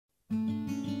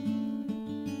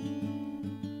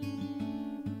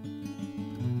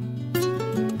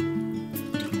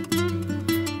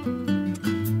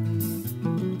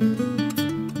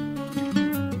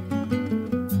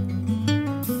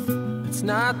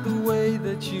not the way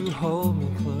that you hold me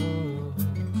close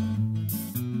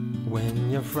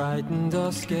when you're frightened or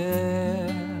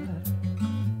scared.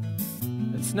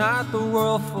 It's not the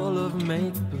world full of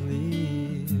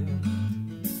make-believe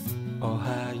or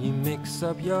how you mix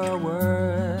up your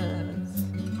words.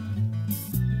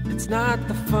 It's not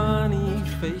the funny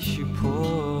face you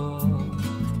pull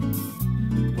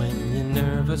when you're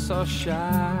nervous or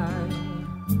shy.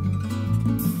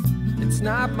 It's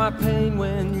not my pain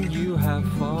when you have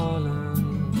fallen.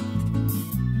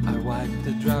 I wipe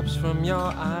the drops from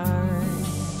your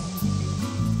eyes.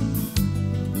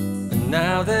 And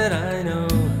now that I know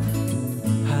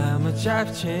how much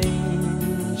I've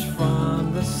changed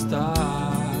from the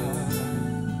start,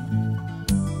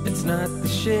 it's not the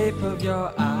shape of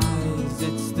your eyes,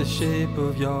 it's the shape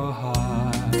of your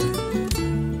heart.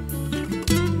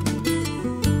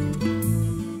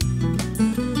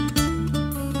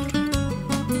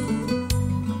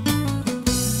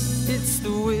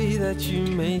 That you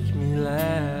make me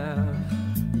laugh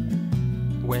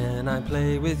when I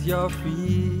play with your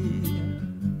feet,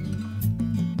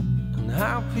 and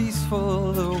how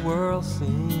peaceful the world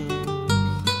seems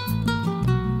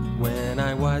when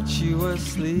I watch you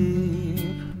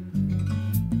asleep.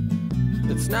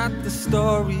 It's not the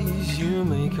stories you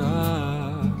make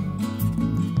up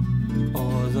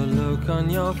or the look on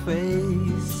your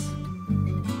face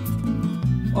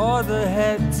or the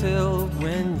head tilt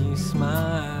when you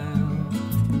smile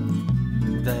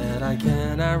that I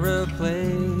cannot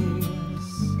replace.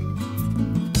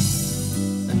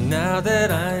 And now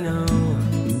that I know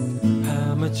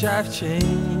how much I've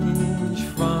changed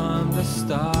from the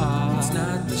start, it's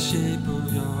not the shape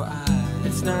of your eyes,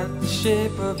 it's not the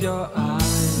shape of your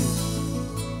eyes,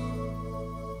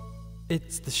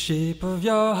 it's the shape of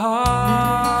your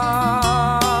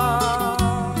heart.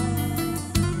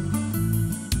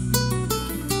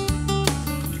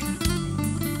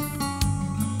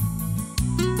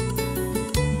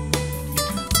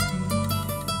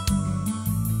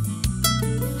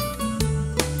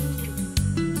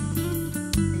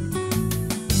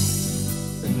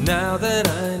 Now that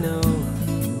I know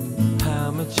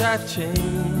how much I've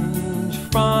changed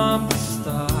from the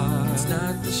start, it's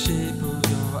not the shape of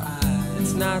your eyes,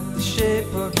 it's not the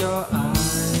shape of your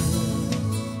eyes.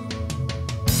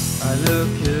 I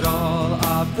look at all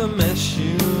of the mess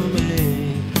you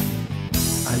make,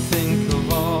 I think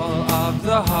of all of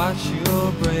the hearts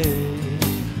you'll break.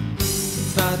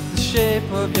 It's not the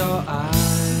shape of your eyes,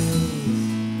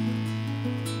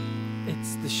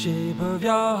 it's the shape of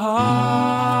your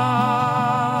heart.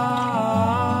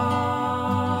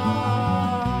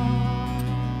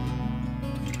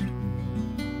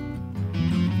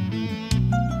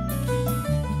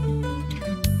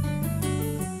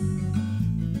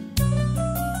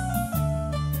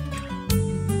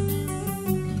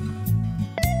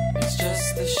 It's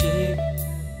just the shape,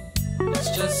 it's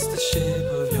just the shape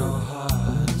of